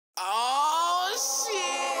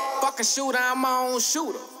fucking shooter, I'm my own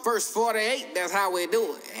shooter. First 48, that's how we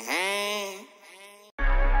do it.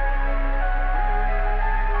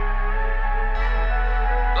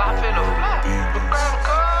 Lafay Laflair, the crown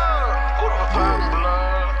card. Who the fuck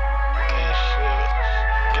blood? Get shit.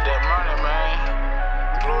 Get that money,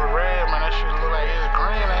 man. Blue red, man. That shit look like it's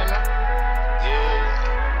green, ain't it?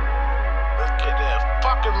 Yeah. Let's get that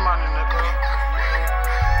fucking money, nigga.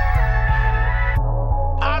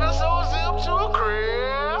 I done sold zip to a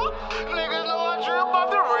crib. Niggas know I drip off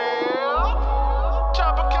the rail.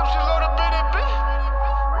 Chopper keeps you loaded bitty bit.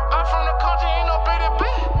 I'm from the country, ain't no bitty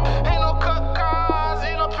bit. Ain't no cut cars,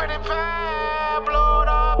 ain't no pretty pie. Blow it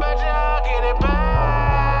all, bet you I'll get it back.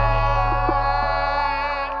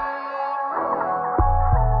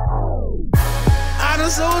 I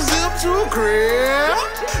done sold zip to a crib.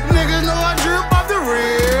 Niggas know I drip off the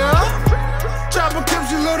rail. Chopper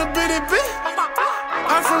keeps you loaded bitty bit.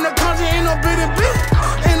 I'm from the country, ain't no bitty bit.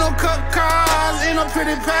 Ain't no cut cars, ain't no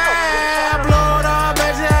pretty pie. Blow it all,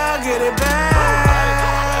 bet you I'll get it back.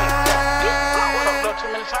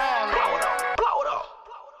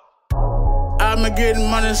 I've been getting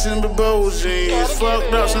money since before jeans.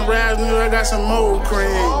 Fucked up some raps, knew I got some more cream.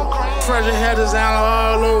 Pressure had designer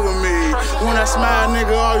all over me. When I smile,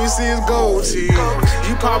 nigga, all you see is gold teeth.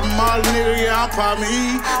 You poppin' Molly, nigga, yeah, I'm poppin'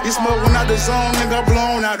 E. You smoking out the zone, nigga,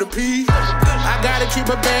 blowing out the P. I gotta keep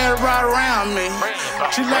a bad right around me.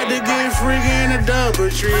 She like to get freaky in the double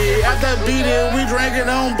tree. After beat it, we drink it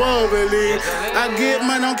on bubbly. I get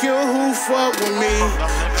money, don't care who fuck with me.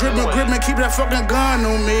 Grippin', keep that fucking gun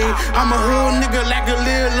on me. I'm a hood nigga like a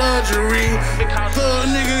little luxury. Thug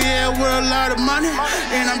nigga, yeah, with a lot of money.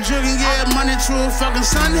 And I'm jugging, yeah, money to a fucking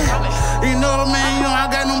Sunday. You know, man, you know I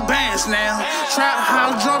got them bands now. Trap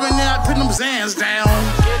house drumming, yeah, I put them Zans down.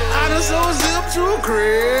 I done sold zip to a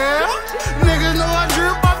crib. Niggas know I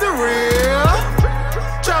drip off the rail.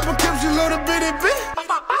 Chopper keeps you loaded bitty bit.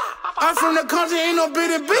 I'm from the country, ain't no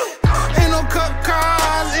bitty bit. Ain't no cut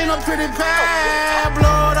cars, ain't no pretty pie.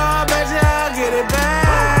 Blow it all, bet you I'll get it back.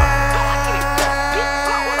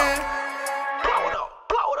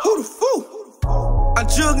 Who the fool? I'm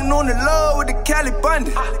jugging on the low with the Cali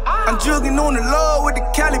Bundy. I'm jugging on the low with the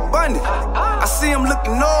Cali Bundy. I see him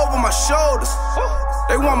looking over my shoulders.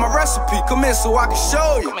 They want my recipe, come in so I can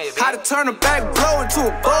show you how to turn a back blow into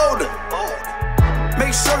a boulder.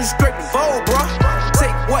 Make sure you straight the bowl, bro.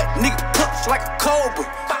 Take what nigga punch like a cobra.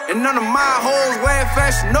 And none of my hoes wear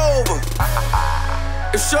Fashion Nova.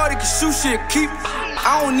 If shorty can shoot, she'll keep it.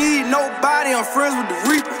 I don't need nobody, I'm friends with the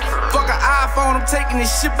Reaper. Fuck an iPhone, I'm taking this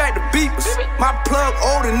shit back to beepers. My plug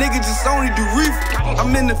older, nigga just only do reefer.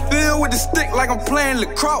 I'm in the field with the stick like I'm playing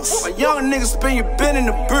lacrosse. A young nigga spin your bin in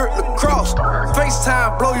the bird lacrosse.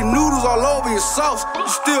 FaceTime, blow your noodles all over your sauce. You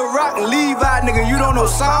still rockin' Levi, nigga, you don't know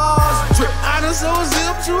sauce. I done sold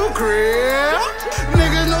zip to a crib.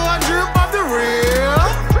 Niggas know I drip off the rail.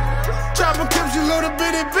 Chopper keeps you loaded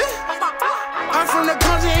bitty bit. I'm from the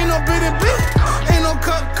country, ain't no bitty bit. Ain't no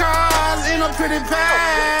cut cars, ain't no pretty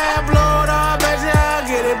pie. Blow it all,